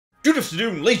Good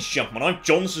afternoon, ladies and gentlemen, I'm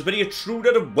John, this is a true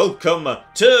and welcome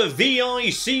to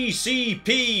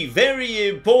VICCP, very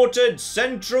important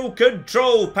central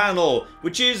control panel,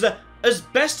 which is, as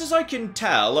best as I can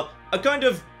tell, a kind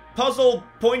of puzzle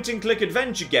point-and-click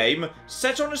adventure game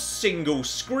set on a single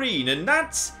screen, and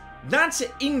that's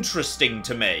interesting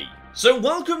to me. So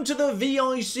welcome to the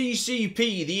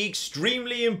VICCP, the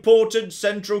extremely important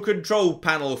central control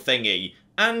panel thingy.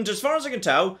 And as far as I can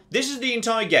tell, this is the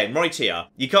entire game right here.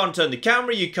 You can't turn the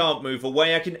camera, you can't move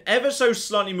away. I can ever so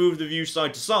slightly move the view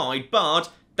side to side,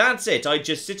 but that's it. I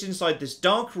just sit inside this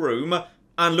dark room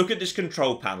and look at this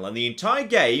control panel, and the entire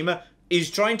game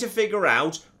is trying to figure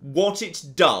out what it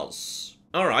does.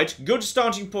 Alright, good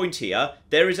starting point here.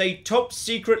 There is a top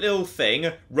secret little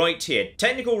thing right here.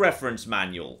 Technical reference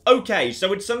manual. Okay,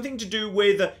 so it's something to do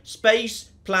with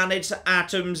space, planets,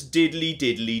 atoms, diddly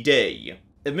diddly dee.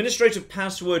 Administrative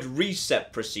password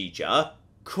reset procedure.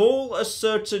 Call a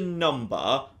certain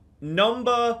number.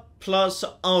 Number plus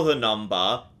other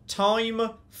number. Time,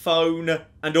 phone,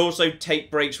 and also take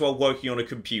breaks while working on a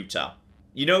computer.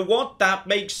 You know what? That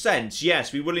makes sense.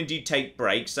 Yes, we will indeed take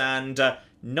breaks. And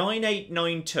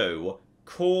 9892.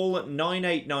 Call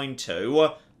 9892.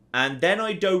 And then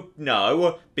I don't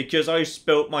know because I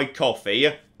spilt my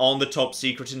coffee on the top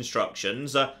secret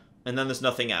instructions. And then there's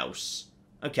nothing else.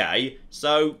 Okay,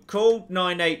 so call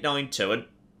 9892 and...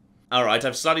 Alright,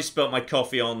 I've slightly spilt my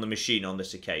coffee on the machine on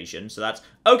this occasion, so that's...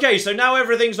 Okay, so now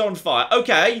everything's on fire.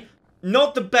 Okay,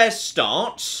 not the best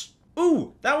start.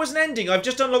 Ooh, that was an ending. I've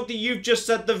just unlocked the you've just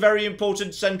set the very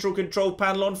important central control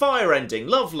panel on fire ending.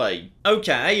 Lovely.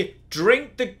 Okay,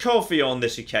 drink the coffee on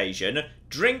this occasion.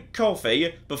 Drink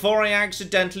coffee before I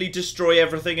accidentally destroy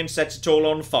everything and set it all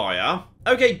on fire.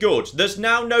 Okay, good. There's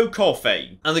now no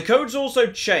coffee. And the code's also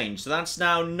changed, so that's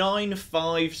now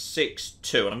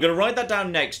 9562. And I'm going to write that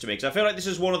down next to me, because I feel like this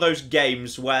is one of those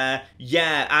games where,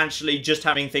 yeah, actually just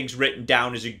having things written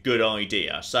down is a good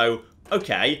idea. So,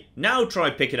 okay, now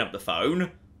try picking up the phone.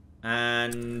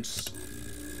 And...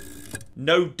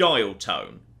 no dial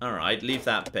tone. Alright, leave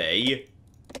that be.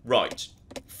 Right.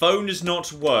 Phone is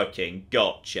not working.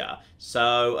 Gotcha.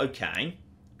 So, okay.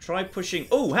 Try pushing...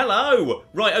 Oh, hello!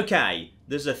 Right, okay.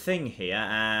 There's a thing here,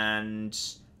 and...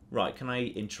 Right, can I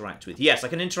interact with... Yes, I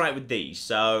can interact with these.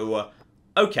 So,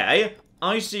 okay.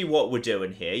 I see what we're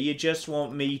doing here. You just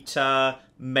want me to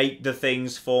make the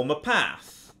things form a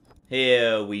path.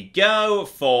 Here we go.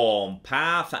 Form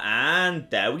path, and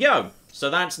there we go. So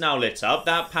that's now lit up.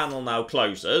 That panel now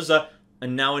closes,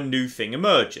 and now a new thing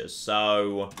emerges.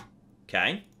 So,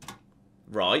 okay.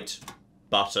 Right.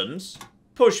 Buttons.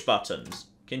 Push buttons.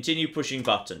 Continue pushing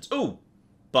buttons. Ooh!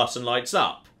 Button lights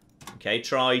up. Okay,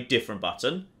 try different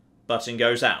button. Button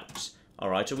goes out.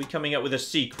 Alright, are we coming up with a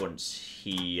sequence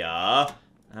here?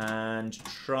 And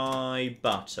try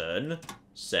button.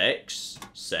 6,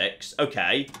 6.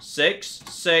 Okay, 6,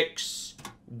 6,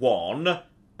 1.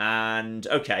 And,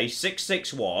 okay, 6,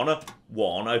 6, 1.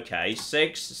 1, okay.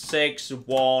 6, 6,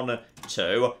 1,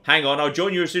 2. Hang on, I'll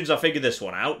join you as soon as I figure this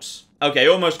one out. Okay,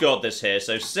 almost got this here.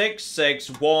 So 6,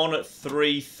 6, 1,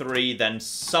 3, 3, then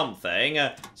something.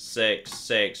 6,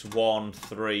 6, 1,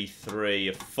 3,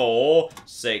 3, 4.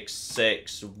 6,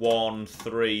 6, 1,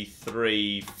 3,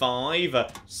 3,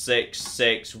 5. 6,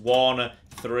 6, 1,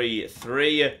 3,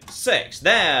 3, 6.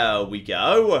 There we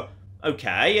go.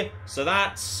 Okay, so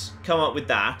that's come up with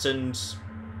that, and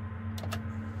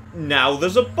now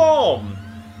there's a bomb.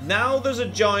 Now there's a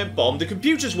giant bomb. The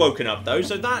computer's woken up, though,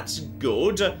 so that's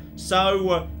good.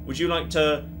 So, would you like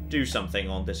to do something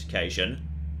on this occasion?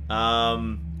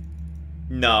 No.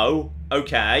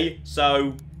 Okay,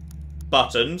 so,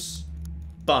 buttons.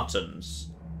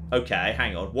 Buttons. Okay,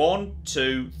 hang on. 1,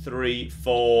 2, 3,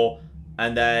 4,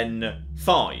 and then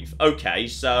 5. Okay,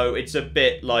 so it's a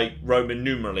bit like Roman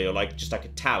numerally, or like just like a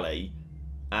tally.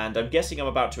 And I'm guessing I'm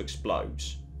about to explode,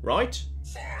 right?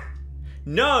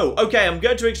 No! Okay, I'm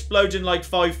going to explode in like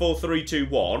 5, 4, 3, 2,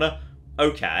 1.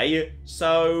 Okay,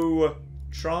 so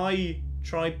try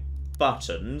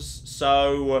buttons.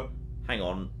 So hang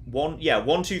on. 1,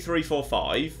 2, 3, 4,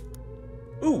 5.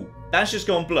 Ooh, that's just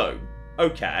gone blue.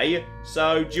 Okay,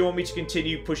 so do you want me to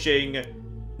continue pushing?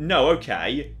 No,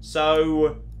 okay.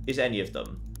 So is any of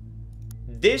them?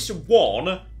 This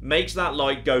one makes that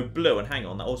light go blue, and hang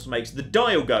on, that also makes the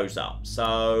dial goes up.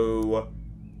 So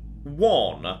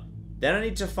 1. Then I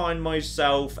need to find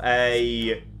myself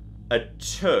a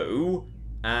 2,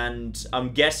 and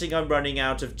I'm guessing I'm running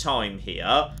out of time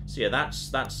here. So yeah,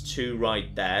 that's 2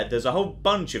 right there. There's a whole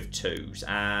bunch of 2s,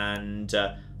 and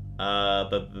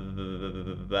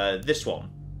this one.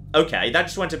 Okay, that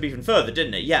just went up even further,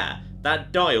 didn't it? Yeah,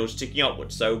 that dial's ticking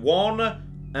upwards. So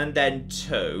 1, and then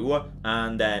 2,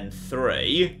 and then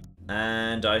 3.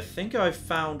 And I think I've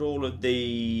found all of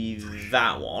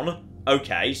that one.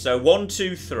 Okay, so 1,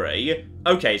 2, 3.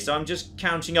 Okay, so I'm just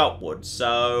counting upwards.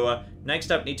 So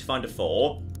next up, need to find a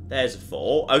 4. There's a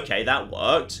 4. Okay, that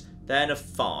worked. Then a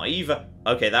 5.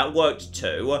 Okay, that worked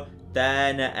too.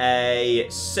 Then a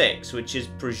 6, which is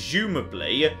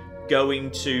presumably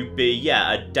going to be,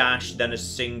 yeah, a dash, then a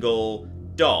single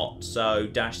dot. So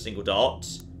dash, single dot.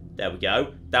 There we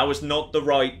go. That was not the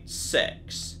right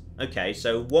 6. Okay,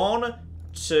 so 1,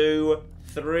 2,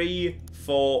 3,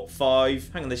 4, 5.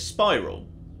 Hang on, this spiral.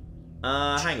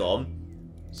 Hang on.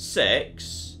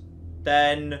 6.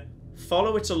 Then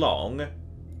follow it along.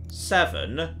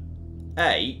 7,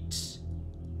 8,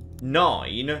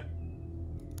 9,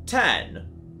 10.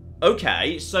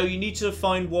 Okay, so you need to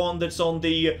find one that's on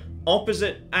the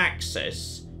opposite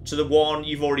axis to the one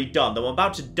you've already done. Though I'm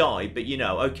about to die, but you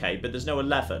know, okay, but there's no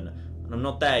 11. And I'm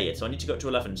not there yet, so I need to go to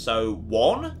 11. So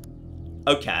 1.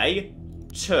 Okay.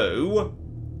 2.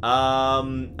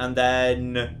 And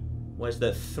then where's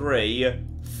the 3,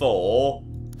 4,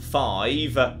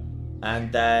 5,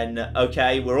 and then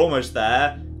okay, we're almost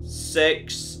there.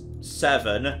 6,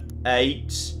 7,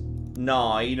 8,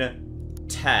 9,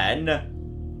 10.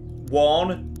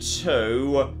 1,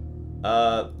 2,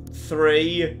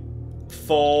 3,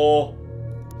 4,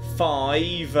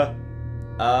 5.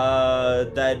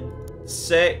 Then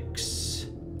 6,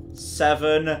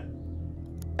 7,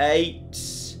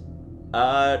 8,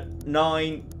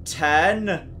 9, 10.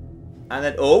 And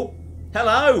then, oh,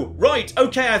 hello. Right,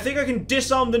 okay, I think I can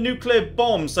disarm the nuclear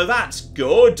bomb, so that's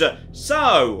good.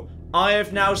 So, I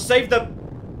have now saved the...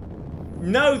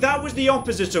 No, that was the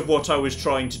opposite of what I was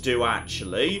trying to do,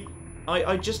 actually.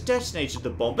 I just detonated the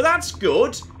bomb, but that's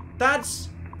good. That's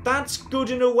good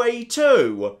in a way,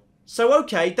 too. So,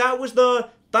 okay, that was the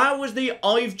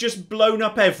I've just blown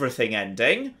up everything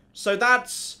ending. So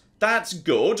that's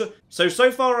good.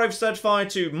 So far I've set fire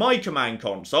to my command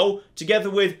console, together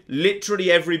with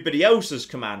literally everybody else's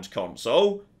command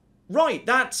console. Right,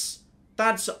 that's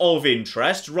of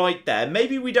interest right there.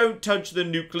 Maybe we don't touch the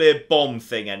nuclear bomb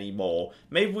thing anymore.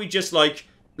 Maybe we just, like,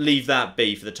 leave that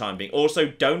be for the time being. Also,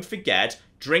 don't forget,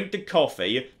 drink the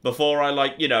coffee before I,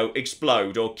 like, you know,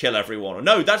 explode or kill everyone. Or,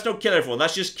 no, that's not kill everyone,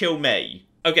 that's just kill me.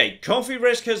 Okay, coffee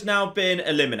risk has now been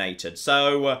eliminated.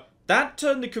 So, that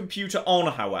turned the computer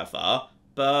on, however.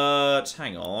 But,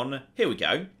 hang on. Here we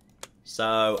go.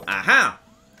 So, aha!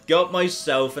 Got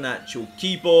myself an actual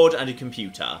keyboard and a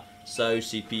computer. So,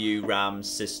 CPU, RAM,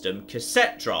 system,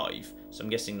 cassette drive. So, I'm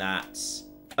guessing that's...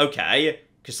 Okay,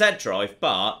 cassette drive,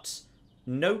 but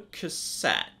no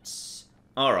cassettes.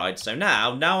 Alright, so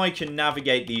now I can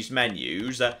navigate these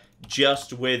menus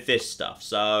just with this stuff.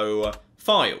 So,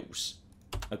 files.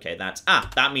 Okay, that's... Ah,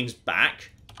 that means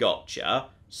back. Gotcha.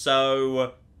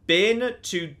 So, bin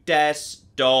to des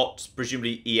dot,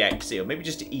 presumably exe, or maybe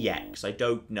just ex, I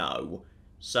don't know.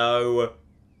 So,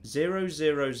 0,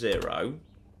 0, 0.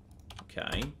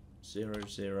 Okay, 0,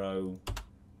 0.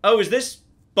 Oh, is this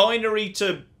binary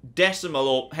to decimal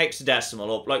or hexadecimal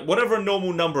or, like, whatever a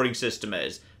normal numbering system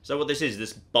is? So what this is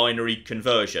this binary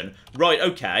conversion. Right,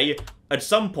 okay. At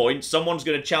some point, someone's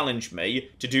going to challenge me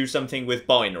to do something with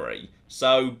binary.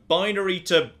 So, binary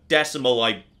to decimal,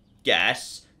 I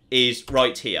guess, is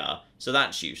right here. So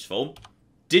that's useful.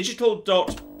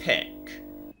 Digital.pick.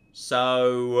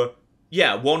 So,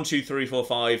 yeah, 1, 2, 3, 4,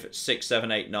 5, 6,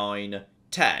 7, 8, 9,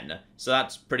 10. So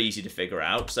that's pretty easy to figure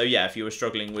out. So yeah, if you were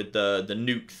struggling with the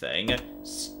nuke thing.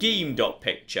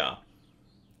 Scheme.picture.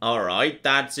 Alright,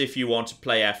 that's if you want to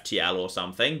play FTL or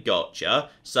something. Gotcha.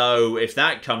 So if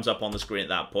that comes up on the screen at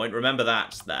that point, remember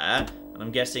that's there. And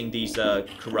I'm guessing these are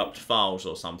corrupt files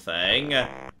or something.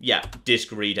 Yeah,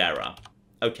 disk read error.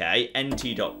 Okay,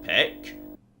 nt.pick.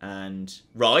 And,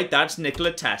 right, that's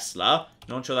Nikola Tesla.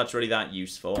 Not sure that's really that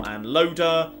useful. And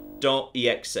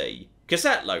loader.exe.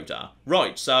 Cassette loader.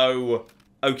 Right, so,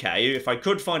 okay, if I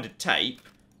could find a tape.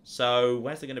 So,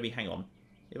 where's there going to be? Hang on.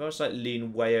 If I was, like,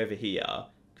 lean way over here,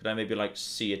 could I maybe, like,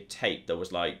 see a tape that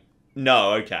was, like...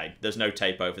 No, okay, there's no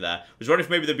tape over there. I was wondering if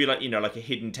maybe there'd be, like, you know, like a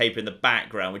hidden tape in the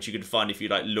background, which you could find if you,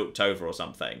 like, looked over or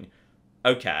something.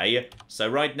 Okay, so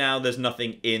right now there's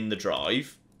nothing in the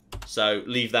drive. So,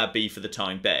 leave that be for the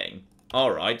time being.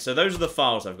 Alright, so those are the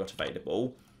files I've got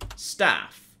available.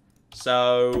 Staff.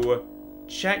 So,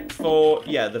 check for,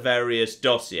 yeah, the various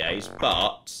dossiers,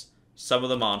 but some of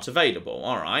them aren't available.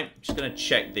 Alright, just going to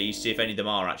check these, see if any of them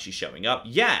are actually showing up.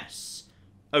 Yes!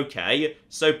 Okay,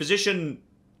 so position...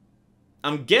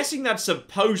 I'm guessing that's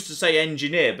supposed to say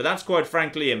engineer, but that's quite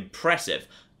frankly impressive.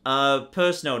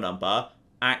 Personnel number,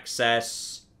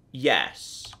 access,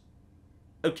 yes.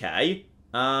 Okay.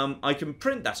 I can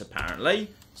print that apparently.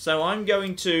 So I'm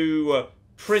going to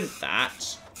print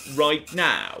that right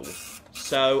now.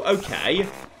 So, okay,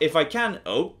 if I can...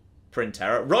 Oh, print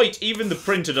error. Right, even the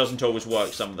printer doesn't always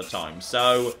work some of the time.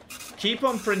 So, keep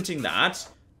on printing that,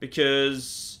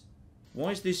 because...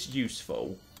 Why is this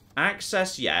useful?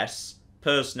 Access, yes.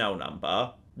 Personnel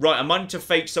number. Right, I might need to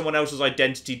fake someone else's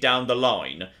identity down the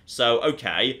line. So,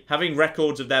 okay, having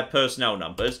records of their personnel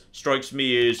numbers strikes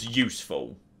me as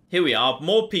useful. Here we are,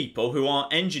 more people who are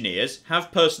engineers,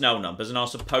 have personnel numbers, and are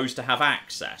supposed to have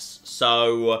access.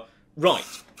 So, right,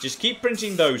 just keep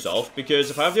printing those off, because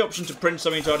if I have the option to print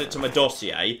something to add it to my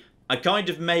dossier, I kind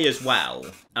of may as well.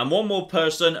 And one more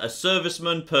person, a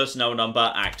serviceman, personnel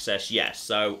number, access, yes.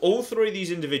 So, all three of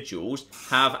these individuals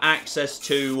have access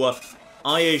to,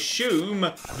 I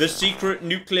assume, the secret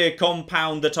nuclear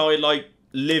compound that I, like,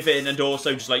 live in and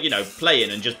also just, like, you know, play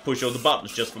in and just push all the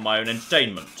buttons just for my own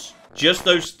entertainment. Just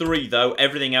those three, though.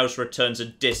 Everything else returns a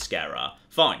disk error.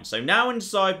 Fine. So now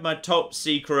inside my top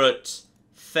secret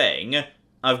thing,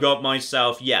 I've got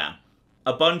myself, yeah,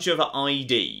 a bunch of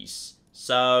IDs.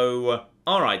 So,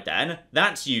 alright then.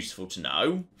 That's useful to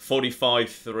know.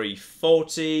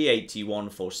 45,340,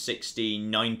 81,460,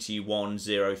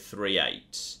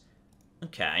 91,038.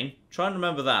 Okay. Try and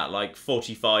remember that, like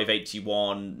 45,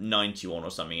 81, 91 or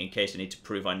something, in case I need to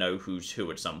prove I know who's who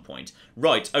at some point.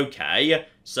 Right, okay.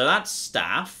 So that's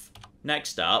staff.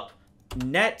 Next up,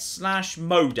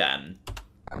 net/modem.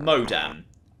 Modem.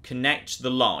 Connect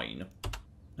the line.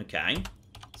 Okay.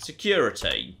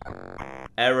 Security.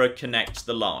 Error, connect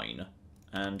the line.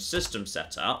 And system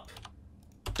setup.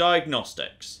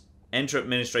 Diagnostics. Enter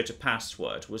administrator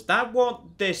password. Was that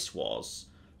what this was?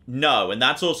 No, and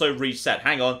that's also reset.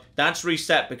 Hang on, that's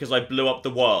reset because I blew up the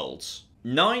world.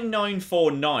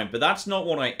 9949, but that's not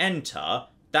what I enter.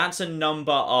 That's a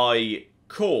number I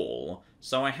call.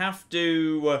 So I have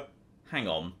to... hang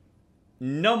on.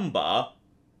 Number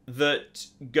that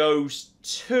goes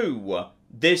to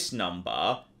this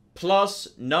number plus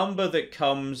number that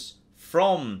comes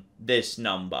from this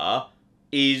number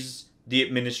is the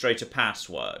administrator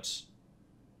password.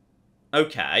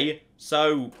 Okay,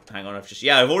 so, hang on,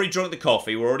 I've already drunk the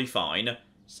coffee, we're already fine.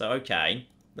 So, okay,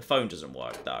 the phone doesn't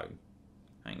work, though.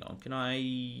 Hang on, can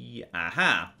I...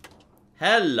 Aha!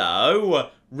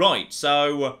 Hello! Right,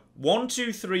 so, 1,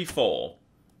 2, 3, 4.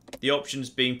 The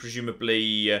options being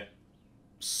presumably...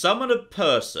 summon a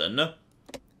person.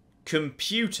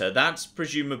 Computer, that's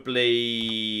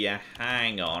presumably...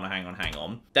 hang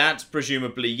on. That's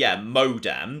presumably, yeah,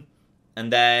 modem.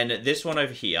 And then this one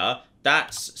over here...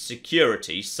 That's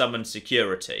security, summon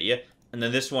security. And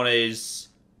then this one is...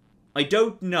 I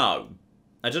don't know.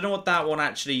 I don't know what that one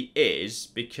actually is,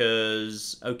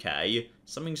 because... Okay,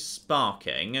 something's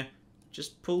sparking.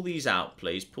 Just pull these out,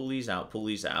 please. Pull these out, pull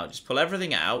these out. Just pull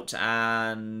everything out,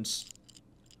 and...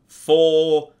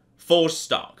 4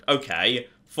 stuck. Okay,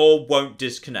 4 won't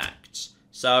disconnect.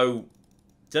 So,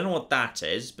 don't know what that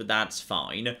is, but that's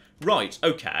fine. Right,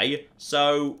 okay,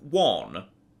 so 1...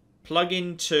 Plug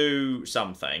into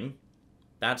something.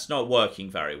 That's not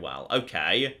working very well.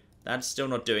 Okay. That's still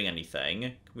not doing anything.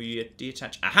 Can we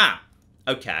deattach? Aha!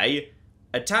 Okay.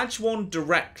 Attach one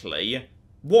directly.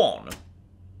 1.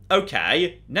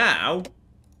 Okay. Now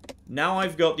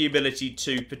I've got the ability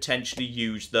to potentially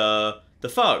use the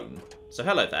phone. So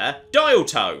hello there. Dial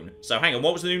tone. So hang on,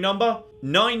 what was the new number?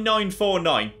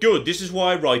 9949. Good, this is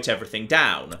why I write everything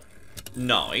down.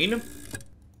 9.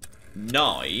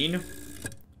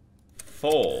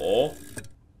 4,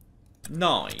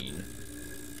 9.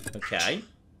 Okay.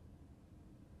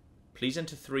 Please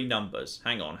enter 3 numbers.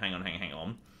 Hang on.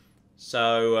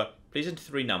 So, please enter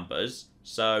 3 numbers.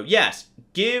 So, yes,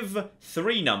 give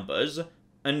 3 numbers,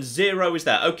 and 0 is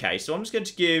there. Okay, so I'm going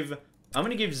to give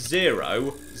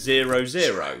 0, 0,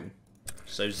 0.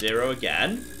 So, 0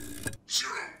 again.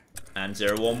 0. And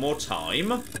 0 one more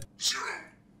time. 0.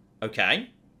 Okay.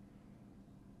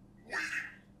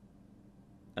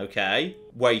 Okay,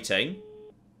 waiting.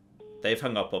 They've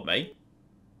hung up on me.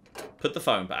 Put the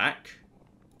phone back.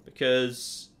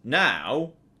 Because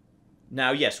now,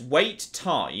 yes, wait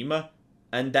time,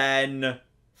 and then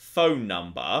phone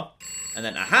number, and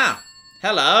then, aha!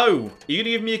 Hello! Are you going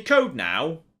to give me a code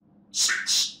now?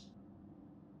 6,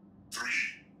 3,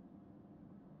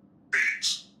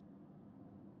 8,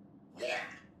 1.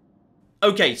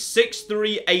 Okay,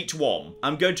 6381.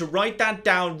 I'm going to write that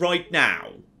down right now.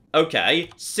 Okay,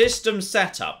 system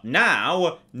setup.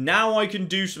 Now I can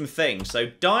do some things. So,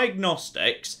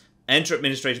 diagnostics, enter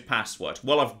administrator password.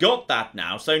 Well, I've got that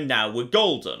now, so now we're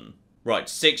golden. Right,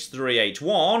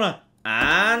 6381,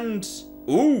 and...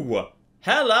 Ooh,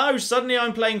 Hello, suddenly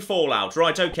I'm playing Fallout.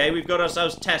 Right, okay, we've got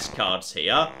ourselves test cards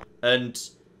here. And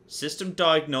system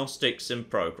diagnostics in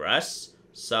progress.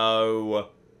 So...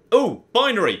 oh,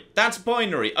 binary. That's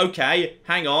binary. Okay,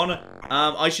 hang on.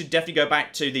 I should definitely go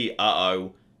back to the...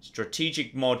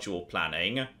 strategic module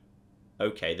planning.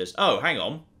 Okay, there's... oh, hang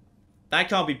on. That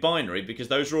can't be binary because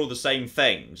those are all the same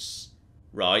things.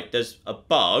 Right, there's a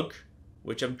bug,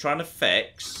 which I'm trying to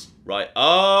fix. Right,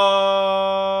 oh,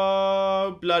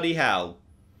 bloody hell.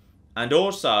 And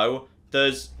also,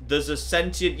 there's a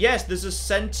sentient... yes, there's a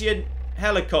sentient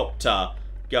helicopter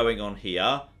going on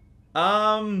here.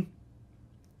 I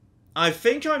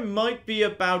think I might be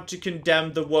about to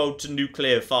condemn the world to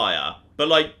nuclear fire. But,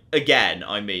 like, again,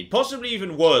 I mean. Possibly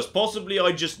even worse. Possibly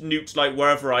I just nuked, like,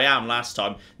 wherever I am last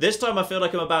time. This time I feel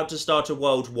like I'm about to start a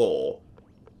world war.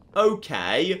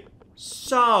 Okay.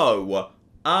 So,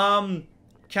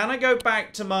 can I go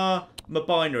back to my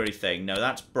binary thing? No,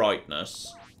 that's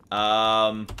brightness. Okay,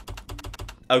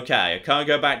 I can't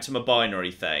go back to my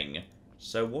binary thing.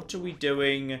 So, what are we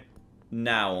doing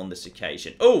now on this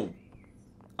occasion? Oh!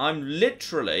 I'm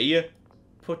literally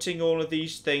putting all of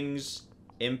these things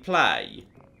in play.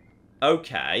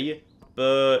 Okay,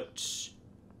 but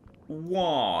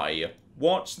why?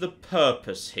 What's the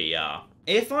purpose here?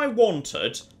 If I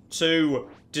wanted to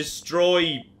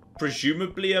destroy,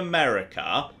 presumably,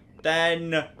 America,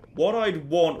 then what I'd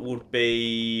want would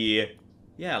be...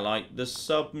 yeah, like, the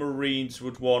submarines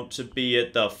would want to be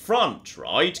at the front,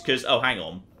 right? Because, oh, hang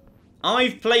on.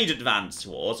 I've played Advanced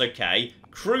Wars, okay.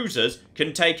 Cruisers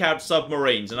can take out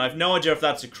submarines, and I've no idea if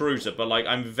that's a cruiser, but, like,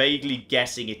 I'm vaguely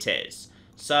guessing it is.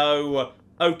 So,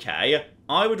 okay,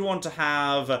 I would want to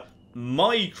have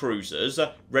my cruisers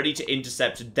ready to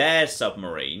intercept their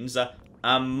submarines,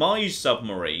 and my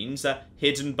submarines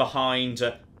hidden behind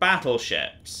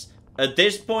battleships. At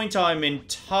this point, I'm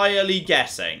entirely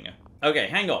guessing. Okay,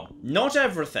 hang on. Not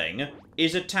everything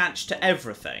is attached to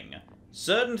everything.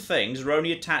 Certain things are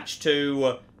only attached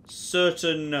to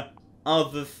certain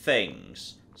other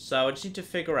things. So I just need to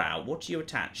figure out, what are you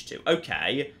attached to?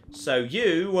 Okay, so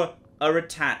you are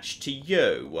attached to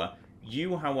you.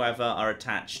 You, however, are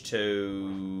attached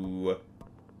to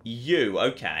you.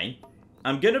 Okay.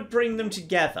 I'm going to bring them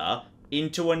together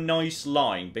into a nice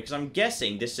line, because I'm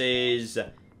guessing this is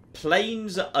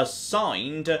planes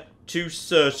assigned to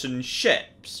certain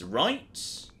ships,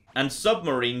 right? And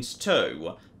submarines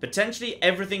too. Potentially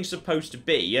everything's supposed to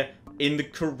be in the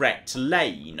correct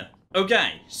lane.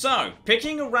 Okay, so,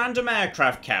 picking a random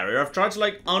aircraft carrier, I've tried to,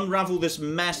 like, unravel this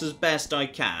mess as best I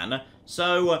can.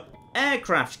 So,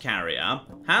 aircraft carrier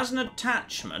has an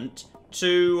attachment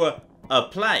to a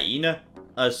plane,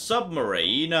 a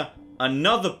submarine,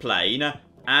 another plane,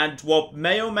 and what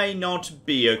may or may not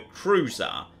be a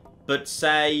cruiser. But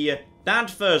say, that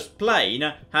first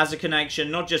plane has a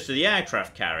connection not just to the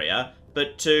aircraft carrier,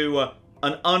 but to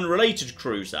an unrelated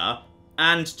cruiser,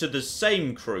 and to the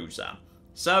same cruiser.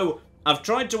 So, I've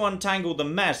tried to untangle the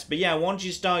mess, but yeah, once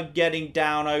you start getting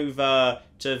down over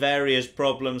to various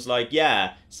problems like,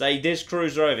 yeah, say this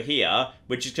cruiser over here,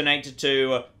 which is connected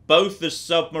to both the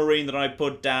submarine that I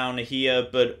put down here,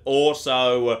 but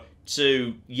also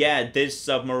to, yeah, this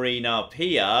submarine up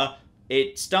here,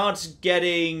 it starts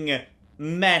getting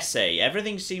messy.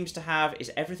 Everything seems to have...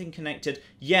 is everything connected?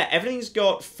 Yeah, everything's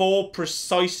got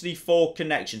precisely four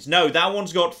connections. No, that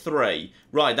one's got 3.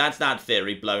 Right, that's that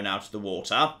theory blown out of the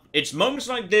water. It's moments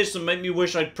like this that make me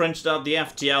wish I'd printed out the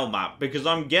FTL map, because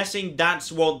I'm guessing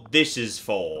that's what this is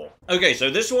for. Okay, so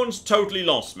this one's totally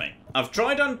lost me. I've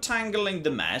tried untangling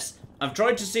the mess. I've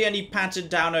tried to see any pattern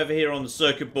down over here on the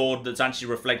circuit board that's actually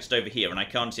reflected over here, and I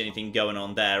can't see anything going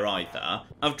on there either.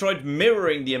 I've tried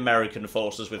mirroring the American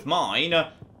forces with mine.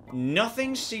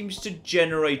 Nothing seems to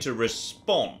generate a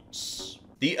response.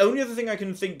 The only other thing I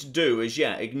can think to do is,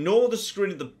 yeah, ignore the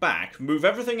screen at the back, move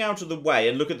everything out of the way,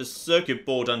 and look at the circuit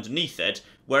board underneath it,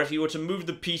 where if you were to move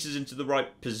the pieces into the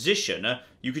right position,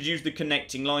 you could use the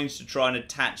connecting lines to try and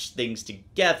attach things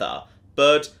together.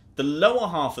 But the lower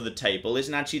half of the table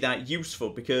isn't actually that useful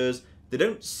because they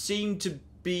don't seem to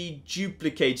be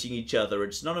duplicating each other.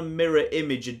 It's not a mirror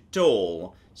image at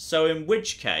all. So in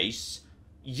which case,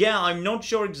 yeah, I'm not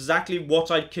sure exactly what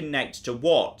I'd connect to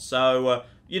what. So,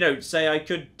 you know, say I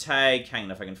could take... hang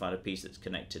on if I can find a piece that's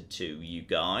connected to you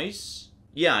guys.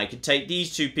 Yeah, I could take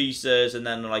these 2 pieces and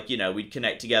then, like, you know, we'd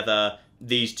connect together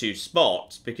these 2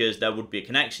 spots because there would be a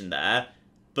connection there.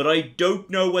 But I don't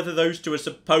know whether those 2 are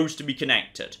supposed to be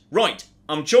connected. Right,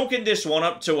 I'm chalking this one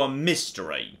up to a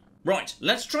mystery. Right,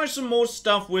 let's try some more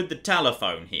stuff with the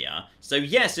telephone here. So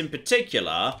yes, in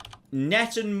particular,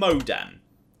 net and modem.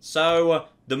 So,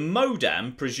 the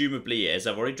modem presumably is...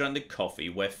 I've already drank the coffee,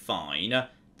 we're fine.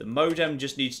 The modem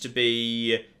just needs to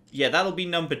be... Yeah, that'll be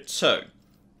number 2.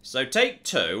 So, take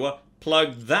 2,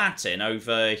 plug that in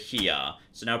over here.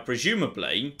 So now,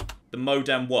 presumably, the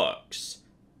modem works.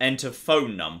 Enter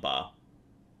phone number.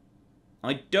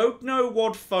 I don't know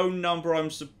what phone number I'm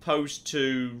supposed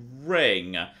to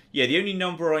ring. Yeah, the only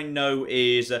number I know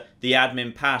is the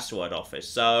admin password office.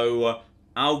 So,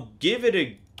 I'll give it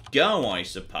a go, I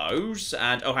suppose.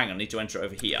 And, oh, hang on, I need to enter it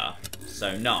over here.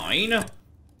 So, 9,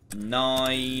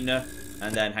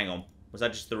 and then, hang on. Was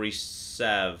that just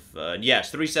 37?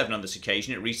 Yes, 37 on this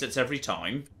occasion. It resets every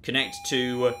time. Connect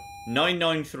to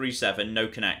 9937, no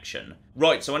connection.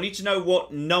 Right, so I need to know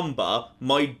what number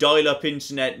my dial-up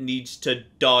internet needs to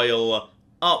dial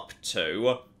up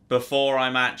to before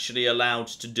I'm actually allowed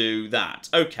to do that.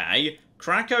 Okay,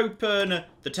 crack open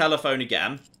the telephone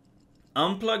again.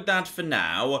 Unplug that for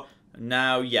now.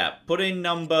 Now, yeah, put in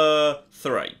number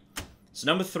 3. So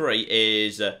number 3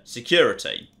 is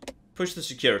security. Push the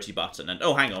security button and...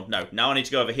 Oh, hang on. No, now I need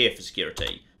to go over here for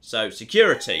security. So,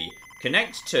 security.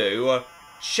 Connect to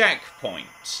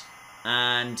checkpoint.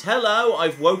 And, hello,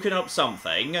 I've woken up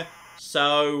something.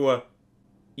 So,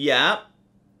 yeah.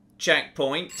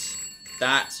 Checkpoint.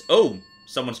 That's... Oh,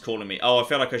 someone's calling me. Oh, I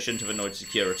feel like I shouldn't have annoyed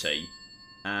security.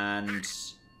 And...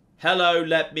 Hello,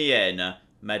 let me in.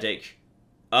 Medic.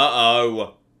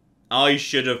 Uh-oh. I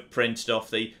should have printed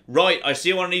off the... Right, I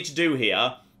see what I need to do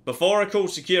here. Before I call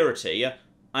security,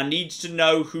 I need to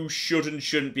know who should and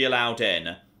shouldn't be allowed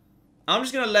in. I'm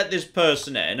just going to let this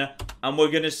person in, and we're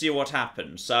going to see what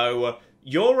happens. So,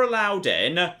 you're allowed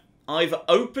in. I've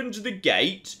opened the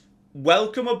gate.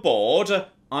 Welcome aboard.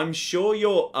 I'm sure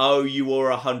you're... Oh, you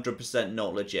are 100%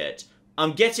 not legit.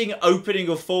 I'm getting opening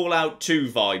of Fallout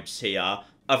 2 vibes here.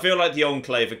 I feel like the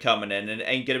Enclave are coming in, and it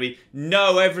ain't going to be...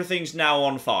 No, everything's now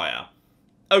on fire.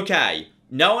 Okay.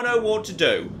 Now I know what to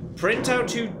do. Print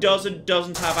out who does and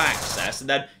doesn't have access, and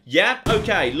then, yeah,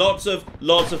 okay, lots of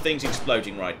things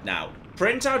exploding right now.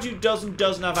 Print out who does and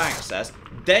doesn't have access,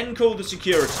 then call the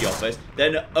security office,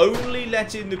 then only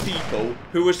let in the people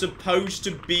who are supposed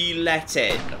to be let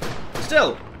in.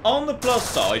 Still, on the plus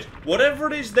side, whatever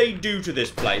it is they do to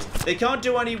this place, they can't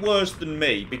do any worse than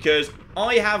me, because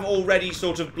I have already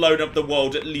sort of blown up the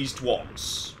world at least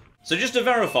once. So just to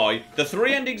verify, the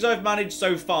 3 endings I've managed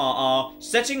so far are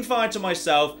setting fire to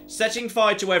myself, setting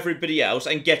fire to everybody else,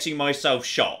 and getting myself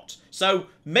shot. So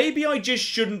maybe I just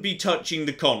shouldn't be touching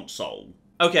the console.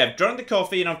 Okay, I've drunk the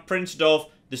coffee and I've printed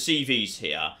off the CVs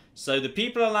here. So the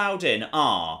people allowed in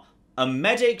are a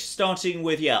medic starting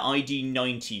with, yeah, ID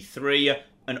 93,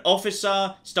 an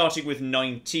officer starting with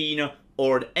 19,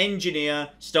 or an engineer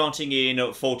starting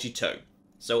in 42.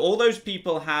 So all those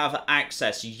people have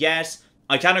access, yes.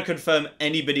 I cannot confirm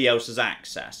anybody else has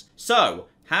access. So,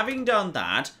 having done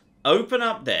that, open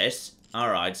up this.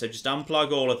 Alright, so just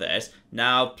unplug all of this.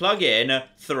 Now, plug in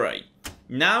 3.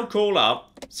 Now call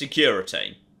up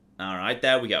security. Alright,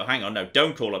 there we go. Hang on, no,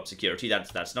 don't call up security.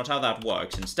 That's not how that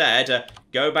works. Instead,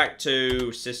 go back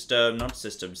to system, not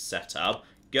system setup.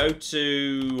 Go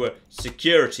to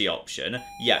security option.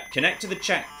 Yeah, connect to the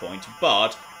checkpoint,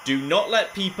 but do not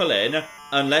let people in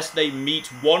unless they meet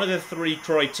one of the 3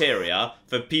 criteria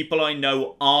for people I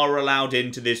know are allowed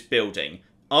into this building.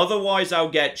 Otherwise, I'll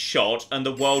get shot and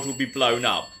the world will be blown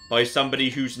up by somebody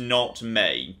who's not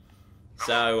me.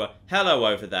 So, hello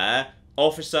over there.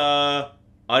 Officer...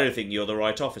 I don't think you're the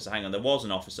right officer. Hang on, there was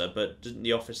an officer, but didn't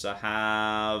the officer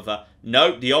have...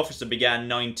 No, the officer began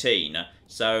 19.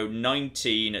 So,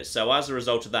 19. So, as a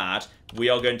result of that, we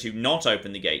are going to not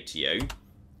open the gate to you.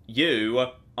 You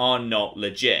are not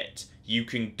legit. You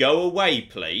can go away,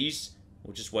 please.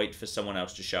 We'll just wait for someone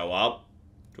else to show up.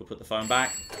 We'll put the phone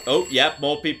back. Oh, yep,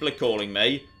 more people are calling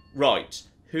me. Right,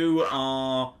 who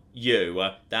are you?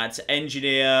 That's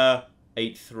engineer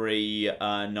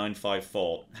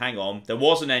 83954. Hang on, there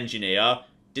was an engineer.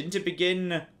 Didn't it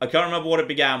begin? I can't remember what it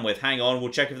began with. Hang on,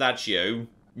 we'll check if that's you.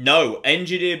 No,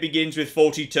 engineer begins with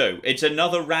 42. It's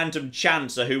another random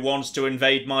chancer who wants to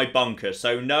invade my bunker.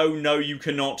 So no, you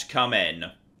cannot come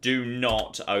in. Do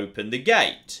not open the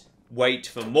gate. Wait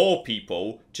for more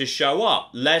people to show up.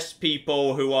 Less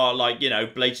people who are, like, you know,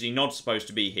 blatantly not supposed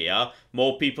to be here.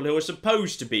 More people who are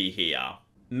supposed to be here.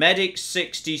 Medic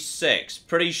 66.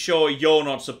 Pretty sure you're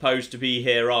not supposed to be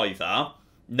here either.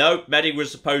 Nope, Medic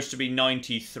was supposed to be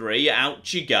 93.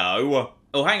 Out you go.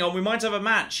 Oh, hang on, we might have a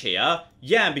match here.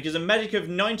 Yeah, because a Medic of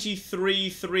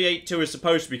 93,382 is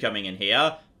supposed to be coming in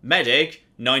here. Medic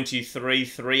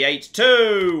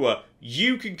 93,382.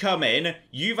 You can come in.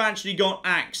 You've actually got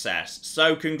access.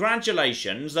 So,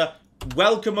 congratulations.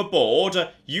 welcome aboard.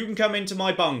 You can come into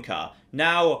my bunker.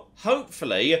 Now,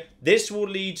 hopefully, this will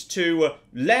lead to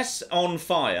less on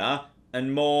fire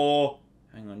and more...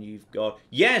 Hang on, you've got...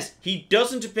 Yes, he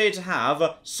doesn't appear to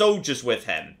have soldiers with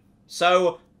him.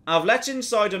 So, I've let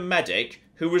inside a medic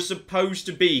who was supposed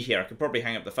to be here. I could probably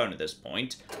hang up the phone at this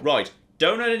point. Right,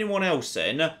 don't let anyone else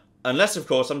in. Unless, of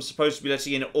course, I'm supposed to be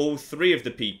letting in all 3 of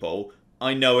the people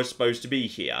I know are supposed to be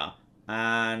here.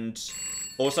 And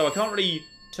also, I can't really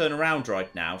turn around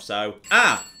right now, so...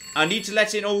 Ah! I need to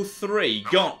let in all 3.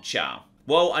 Gotcha.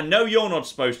 Well, I know you're not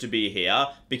supposed to be here,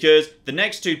 because the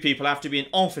next 2 people have to be an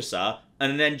officer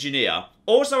and an engineer.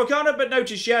 Also, I can't help but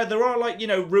notice, yeah, there are, like, you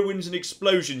know, ruins and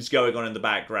explosions going on in the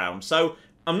background. So,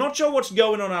 I'm not sure what's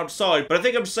going on outside, but I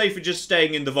think I'm safer just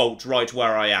staying in the vault right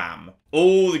where I am.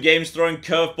 Oh, the game's throwing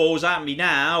curveballs at me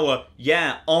now.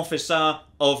 Yeah, officer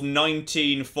of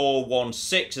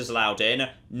 19416 is allowed in,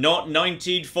 not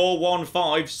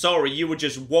 19415. Sorry, you were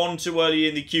just 1 too early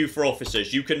in the queue for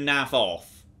officers. You can naff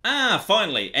off. Ah,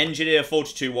 finally, Engineer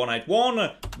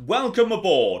 42181, welcome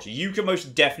aboard. You can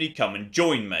most definitely come and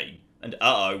join me. And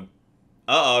uh-oh.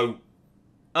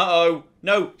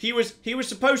 No, he was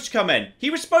supposed to come in. He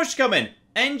was supposed to come in.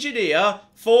 Engineer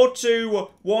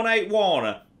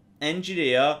 42181.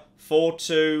 Engineer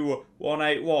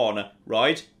 42181.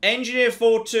 Right? Engineer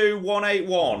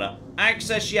 42181.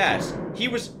 Access yes. He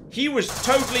was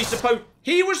totally supposed...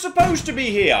 He was supposed to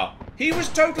be here. He was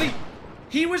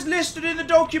listed in the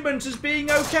documents as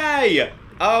being okay.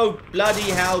 Oh,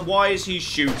 bloody hell, why is he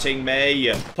shooting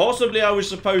me? Possibly I was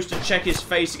supposed to check his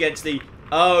face against the...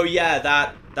 Oh, yeah,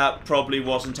 that probably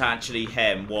wasn't actually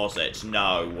him, was it?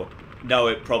 No. No,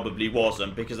 it probably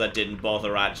wasn't, because I didn't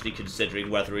bother actually considering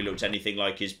whether he looked anything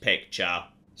like his picture.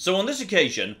 So on this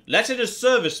occasion, let in a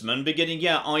serviceman beginning,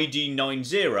 yeah, ID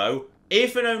 90,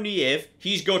 if and only if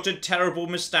he's got a terrible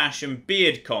moustache and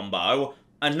beard combo,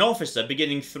 and an officer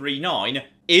beginning 39,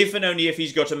 if and only if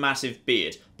he's got a massive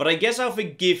beard. But I guess I'll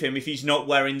forgive him if he's not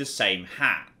wearing the same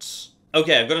hat.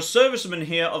 Okay, I've got a serviceman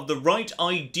here of the right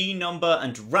ID number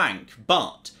and rank,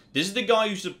 but this is the guy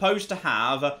who's supposed to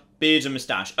have beard and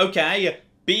moustache. Okay,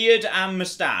 beard and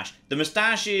moustache. The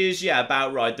moustache is, yeah,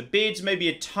 about right. The beard's maybe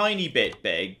a tiny bit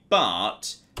big,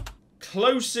 but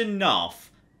close enough.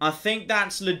 I think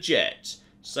that's legit.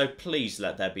 So please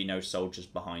let there be no soldiers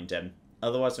behind him.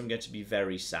 Otherwise, I'm going to be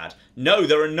very sad. No,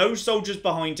 there are no soldiers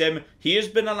behind him. He has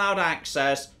been allowed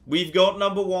access. We've got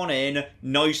number 1 in.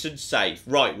 Nice and safe.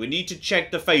 Right, we need to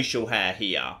check the facial hair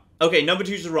here. Okay, number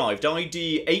 2's arrived.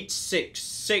 ID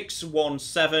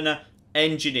 86617,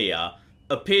 engineer.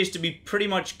 Appears to be pretty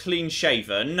much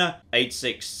clean-shaven.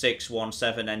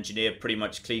 86617, engineer, pretty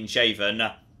much clean-shaven.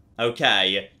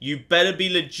 Okay, you better be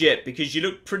legit, because you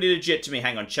look pretty legit to me.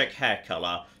 Hang on, check hair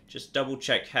colour. Just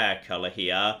double-check hair colour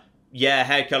here. Yeah,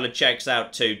 hair colour checks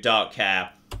out too, dark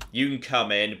hair. You can come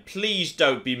in. Please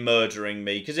don't be murdering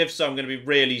me, because if so, I'm going to be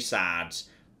really sad.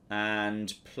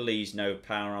 And please, no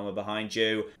power armor behind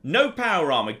you. No power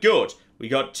armor, good. We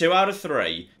got 2 out of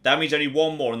 3. That means only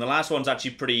 1 more, and the last one's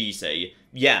actually pretty easy.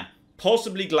 Yeah,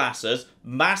 possibly glasses,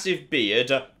 massive beard,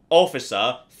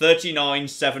 officer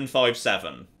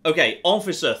 39757. Okay,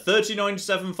 officer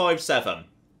 39757.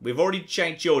 We've already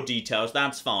checked your details,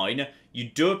 that's fine. You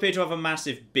do appear to have a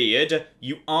massive beard,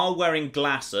 you are wearing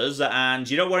glasses, and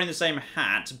you're not wearing the same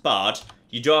hat, but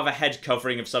you do have a head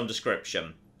covering of some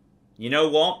description. You know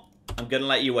what? I'm going to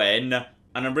let you in, and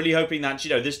I'm really hoping that, you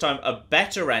know, this time a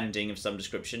better ending of some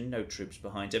description. No troops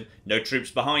behind him. No troops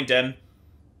behind him.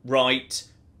 Right,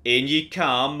 in you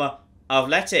come. I've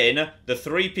let in the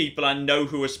 3 people I know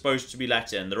who are supposed to be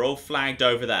let in. They're all flagged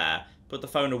over there. Put the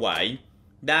phone away.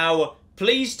 Now,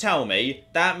 please tell me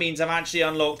that means I've actually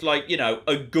unlocked, like, you know,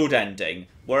 a good ending.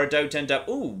 Where I don't end up...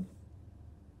 Ooh.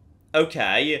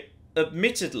 Okay.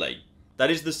 Admittedly,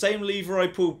 that is the same lever I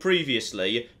pulled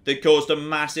previously that caused a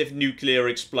massive nuclear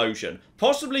explosion.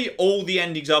 Possibly all the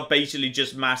endings are basically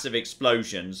just massive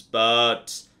explosions,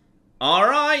 but...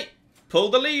 Alright. Pull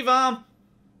the lever.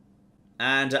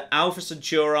 And Alpha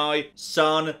Centauri,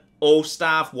 Sun, all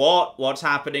staff, what? What's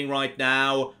happening right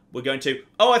now? We're going to...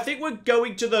 Oh, I think we're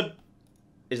going to the...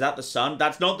 Is that the sun?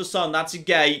 That's not the sun. That's a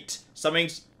gate.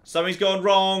 Something's gone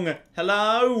wrong.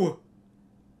 Hello?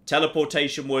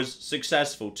 Teleportation was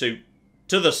successful to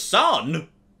the sun?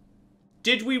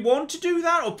 Did we want to do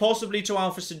that? Or possibly to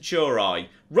Alpha Centauri?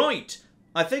 Right.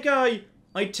 I think I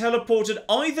teleported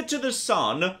either to the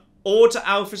sun or to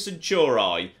Alpha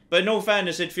Centauri. But in all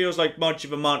fairness, it feels like much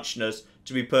of a muchness,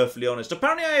 to be perfectly honest.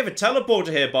 Apparently I have a teleporter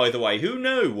here, by the way. Who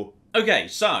knew? Okay,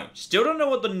 so, still don't know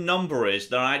what the number is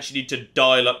that I actually need to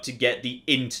dial up to get the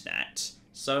internet.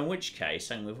 So in which case,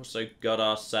 and we've also got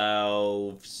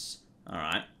ourselves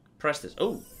Alright. Press this.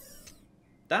 Oh.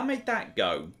 That made that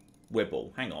go.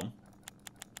 Wibble. Hang on.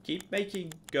 Keep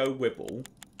making go wibble.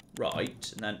 Right.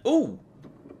 And then... Oh!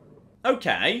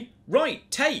 Okay. Right.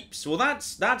 Tapes. Well,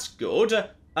 that's good.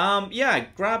 Yeah.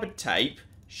 Grab a tape.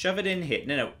 Shove it in here.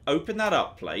 No. Open that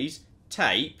up, please.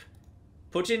 Tape.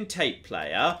 Put in tape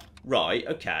player. Right.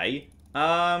 Okay.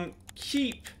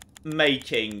 Keep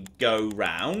making go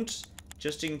round.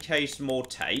 Just in case more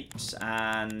tapes.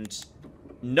 And...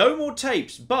 No more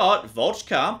tapes, but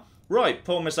vodka. Right,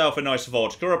 pour myself a nice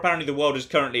vodka. Apparently the world is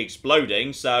currently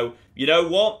exploding, so you know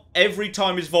what? Every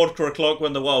time is vodka o'clock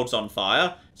when the world's on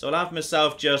fire. So I'll have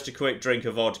myself just a quick drink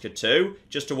of vodka too,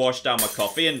 just to wash down my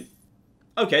coffee. And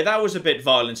okay, that was a bit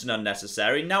violent and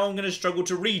unnecessary. Now I'm going to struggle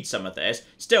to read some of this.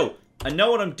 Still, I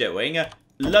know what I'm doing.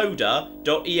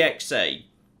 Loader.exe.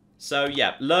 So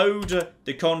yeah, load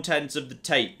the contents of the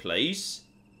tape, please.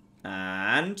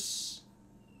 And...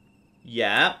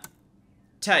 yeah.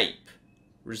 Tape.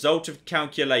 Result of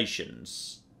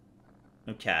calculations.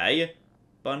 Okay.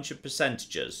 Bunch of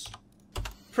percentages.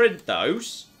 Print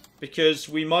those, because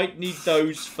we might need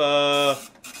those for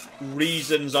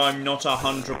reasons I'm not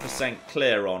 100%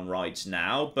 clear on right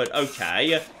now. But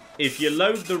okay. If you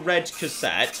load the red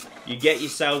cassette, you get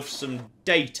yourself some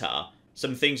data.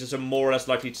 Some things that are more or less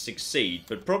likely to succeed.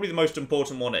 But probably the most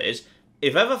important one is,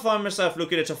 if I ever find myself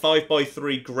looking at a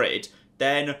 5x3 grid...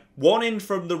 then one in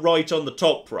from the right on the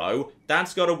top row,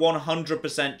 that's got a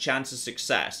 100% chance of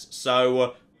success.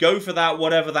 So go for that,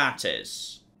 whatever that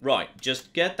is. Right,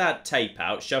 just get that tape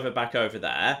out, shove it back over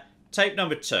there. Tape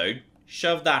number 2,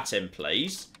 shove that in,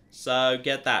 please. So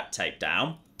get that tape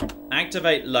down.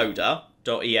 Activate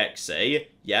loader.exe.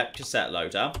 Yep, cassette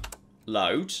loader.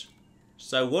 Load.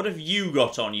 So what have you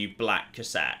got on you black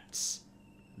cassettes?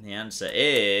 The answer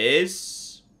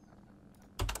is...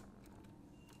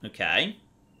 okay.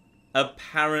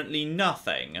 Apparently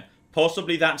nothing.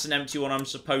 Possibly that's an empty one I'm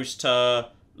supposed to,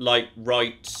 like,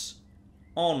 write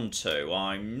onto.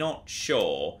 I'm not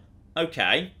sure.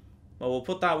 Okay. Well, we'll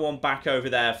put that one back over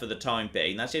there for the time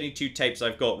being. That's the only 2 tapes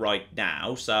I've got right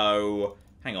now, so...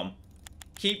 hang on.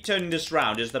 Keep turning this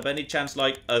round. Is there any chance,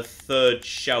 like, a 3rd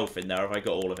shelf in there? Have I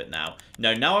got all of it now?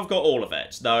 No, now I've got all of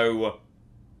it. Though,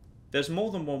 there's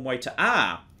more than one way to...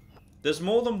 ah! There's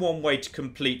more than one way to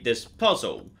complete this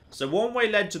puzzle. So one way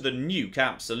led to the nuke,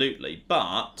 absolutely.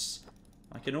 But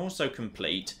I can also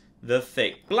complete the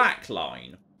thick black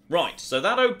line. Right, so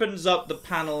that opens up the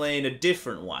panel in a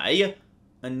different way.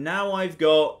 And now I've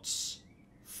got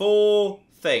 4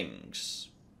 things.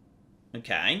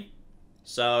 Okay.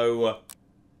 So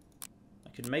I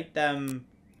can make them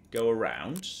go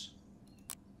around.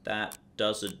 That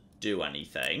doesn't do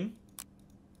anything.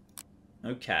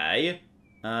 Okay.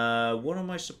 What am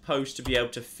I supposed to be able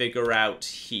to figure out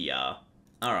here?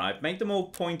 Alright, make them all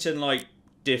point in, like,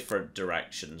 different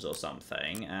directions or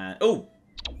something. And oh!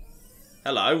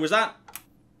 Hello, was that...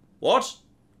 what?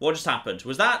 What just happened?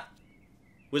 Was that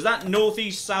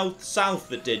northeast, south, south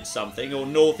that did something? Or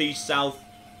northeast, south,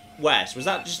 west? Was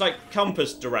that just, like,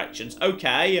 compass directions?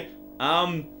 Okay.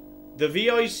 The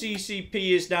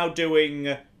VICCP is now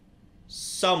doing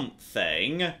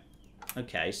something.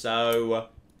 Okay, so...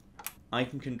 I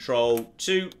can control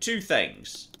two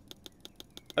things.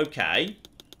 Okay.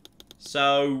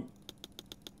 So,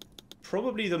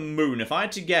 probably the moon. If I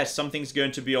had to guess, something's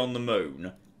going to be on the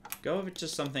moon. Go over to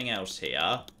something else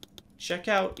here. Check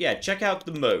out, yeah, check out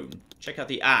the moon. Check out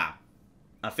the, I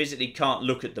physically can't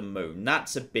look at the moon.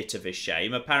 That's a bit of a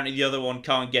shame. Apparently the other one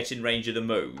can't get in range of the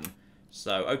moon.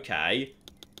 So, okay.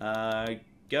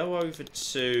 Go over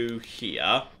to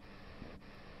here.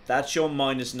 That's your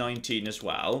minus 19 as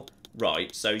well.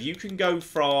 Right, so you can go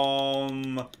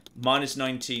from minus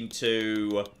 19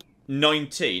 to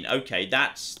 19. Okay,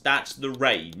 that's the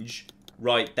range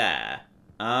right there.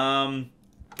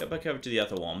 Go back over to the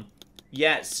other one.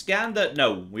 Yeah, scan that.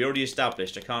 No, we already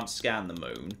established I can't scan the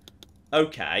moon.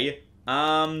 Okay.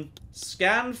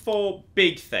 Scan for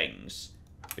big things.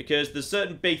 Because there's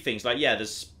certain big things, like, yeah,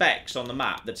 there's specks on the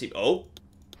map that seem... oh!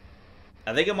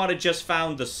 I think I might have just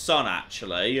found the sun,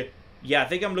 actually. Yeah, I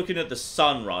think I'm looking at the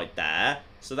sun right there.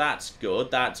 So that's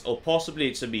good. That's... or possibly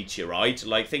it's a meteorite.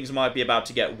 Like, things might be about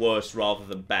to get worse rather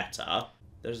than better.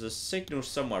 There's a signal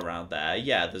somewhere around there.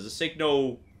 Yeah, there's a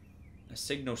signal... a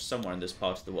signal somewhere in this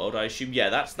part of the world, I assume. Yeah,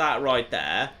 that's that right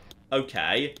there.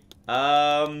 Okay.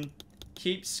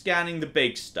 Keep scanning the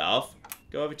big stuff.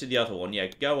 Go over to the other one. Yeah,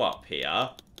 go up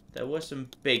here. There were some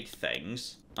big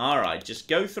things. Alright, just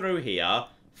go through here.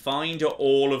 Find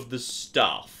all of the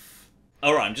stuff.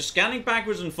 Alright, I'm just scanning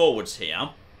backwards and forwards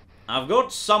here. I've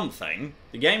got something.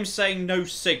 The game's saying no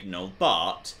signal,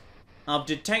 but I've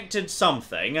detected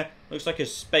something. Looks like a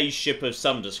spaceship of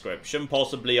some description.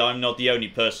 Possibly I'm not the only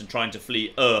person trying to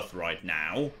flee Earth right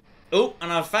now. Oh,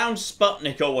 and I've found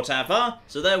Sputnik or whatever.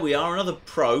 So there we are, another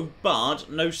probe,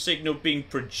 but no signal being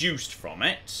produced from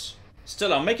it.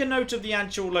 Still, I'll make a note of the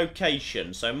actual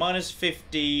location. So minus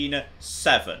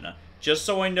 15.7. Just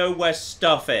so I know where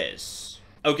stuff is.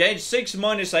 Okay, it's 6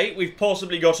 minus 8. We've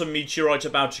possibly got a meteorite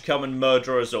about to come and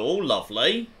murder us all.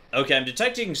 Lovely. Okay, I'm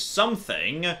detecting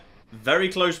something very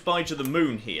close by to the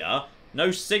moon here.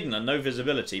 No signal, no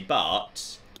visibility,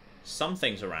 but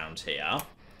something's around here.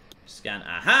 Scan.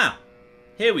 Aha!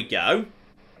 Here we go.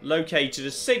 Located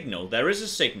a signal. There is a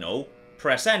signal.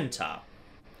 Press enter.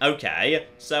 Okay,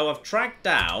 so I've tracked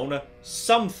down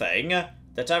something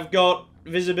that I've got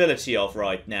visibility of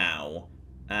right now.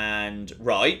 And,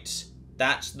 right,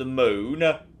 that's the moon.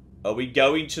 Are we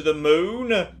going to the moon?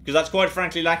 Because that's quite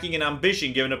frankly lacking in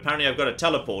ambition, given apparently I've got a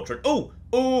teleporter.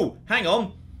 Oh, hang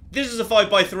on. This is a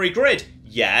 5x3 grid.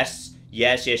 Yes.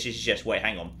 Wait,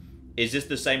 hang on. Is this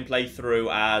the same playthrough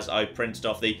as I printed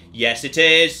off the... Yes, it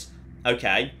is.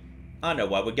 Okay. I know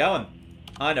where we're going.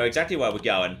 I know exactly where we're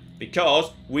going.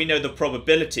 Because we know the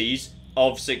probabilities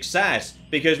of success.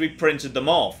 Because we printed them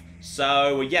off.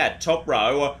 So, yeah, top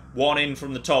row, 1 in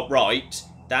from the top right.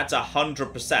 That's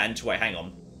 100%. Wait, hang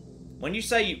on. When you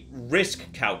say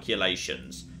risk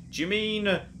calculations, do you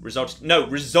mean result? No,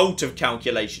 result of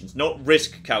calculations, not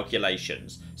risk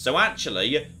calculations. So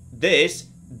actually, this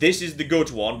is the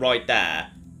good one right there.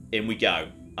 In we go.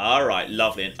 Alright,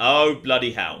 lovely. And oh,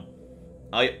 bloody hell.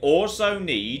 I also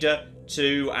need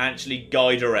to actually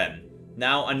guide her in.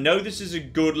 Now, I know this is a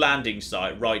good landing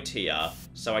site right here.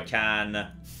 So I can...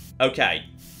 Okay.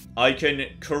 I can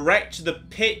correct the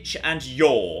pitch and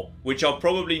yaw, which are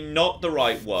probably not the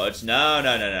right words. No.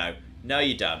 No,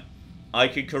 you don't. I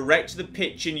can correct the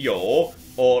pitch and yaw,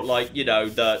 or, like, you know,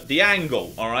 the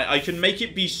angle, alright? I can make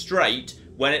it be straight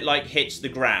when it, like, hits the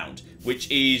ground,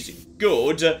 which is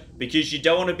good, because you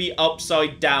don't want to be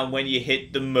upside down when you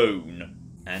hit the moon.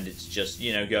 And it's just,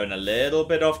 you know, going a little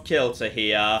bit off kilter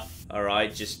here.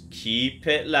 Alright, just keep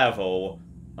it level.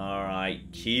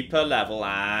 Alright, keep her level,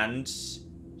 and...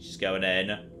 She's going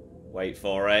in. Wait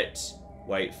for it.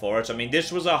 Wait for it. I mean,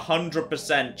 this was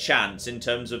 100% chance in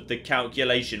terms of the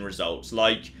calculation results.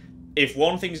 Like, if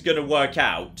one thing's going to work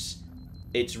out,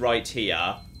 it's right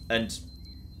here. And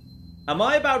am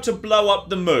I about to blow up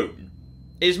the moon?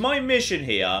 Is my mission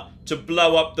here to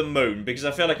blow up the moon? Because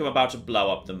I feel like I'm about to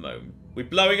blow up the moon. We're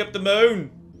blowing up the moon?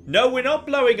 No, we're not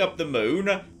blowing up the moon.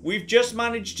 We've just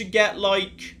managed to get,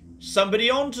 like,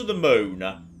 somebody onto the moon.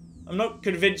 I'm not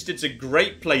convinced it's a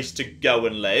great place to go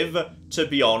and live, to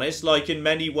be honest. Like, in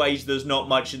many ways, there's not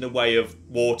much in the way of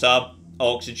water,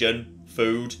 oxygen,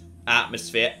 food,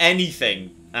 atmosphere,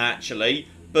 anything, actually.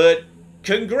 But,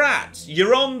 congrats,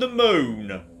 you're on the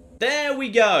moon. There we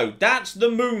go. That's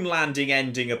the moon landing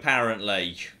ending,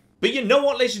 apparently. But you know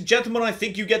what, ladies and gentlemen, I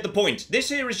think you get the point. This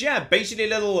here is, yeah, basically a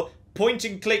little...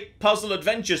 point-and-click puzzle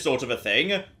adventure sort of a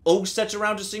thing, all set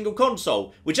around a single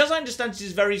console, which as I understand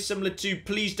is very similar to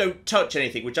Please Don't Touch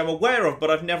Anything, which I'm aware of,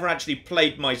 but I've never actually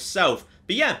played myself.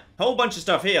 But yeah, a whole bunch of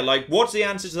stuff here, like what's the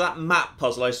answer to that map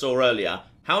puzzle I saw earlier?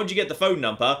 How do you get the phone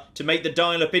number to make the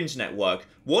dial-up internet work?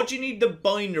 What do you need the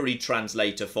binary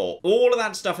translator for? All of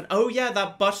that stuff, and oh yeah,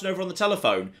 that button over on the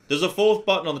telephone. There's a 4th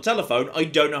button on the telephone I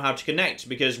don't know how to connect,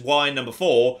 because wire number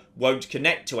 4 won't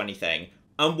connect to anything.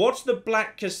 And what's the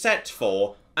black cassette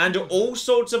for? And all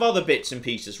sorts of other bits and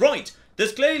pieces. Right,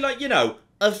 there's clearly, like, you know,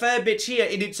 a fair bit here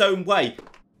in its own way.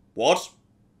 What?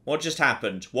 What just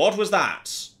happened? What was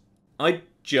that? I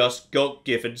just got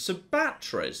given some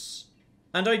batteries.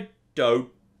 And I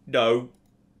don't know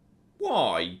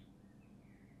why.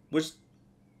 Was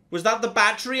that the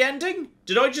battery ending?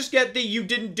 Did I just get the you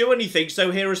didn't do anything,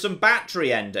 so here are some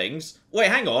battery endings?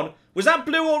 Wait, hang on. Was that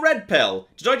blue or red pill?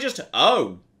 Did I just...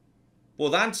 Oh. Well,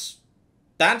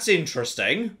 that's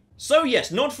interesting. So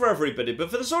yes, not for everybody, but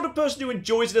for the sort of person who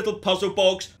enjoys a little puzzle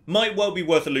box, might well be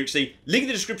worth a look-see. Link in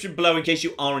the description below in case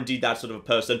you are indeed that sort of a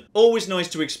person. Always nice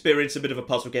to experience a bit of a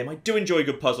puzzle game. I do enjoy a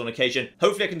good puzzle on occasion.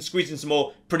 Hopefully I can squeeze in some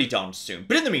more pretty darn soon.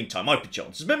 But in the meantime, I've been John.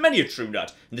 This has been many a true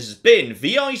nut, and this has been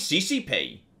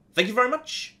VICCP. Thank you very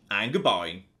much, and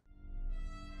goodbye.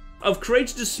 I've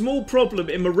created a small problem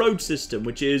in my road system,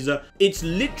 which is, it's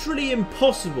literally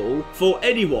impossible for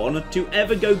anyone to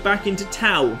ever go back into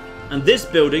town. And this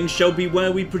building shall be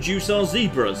where we produce our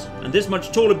zebras. And this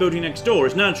much taller building next door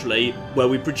is naturally where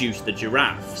we produce the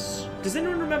giraffes. Does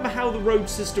anyone remember how the road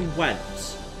system went?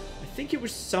 I think it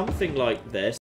was something like this.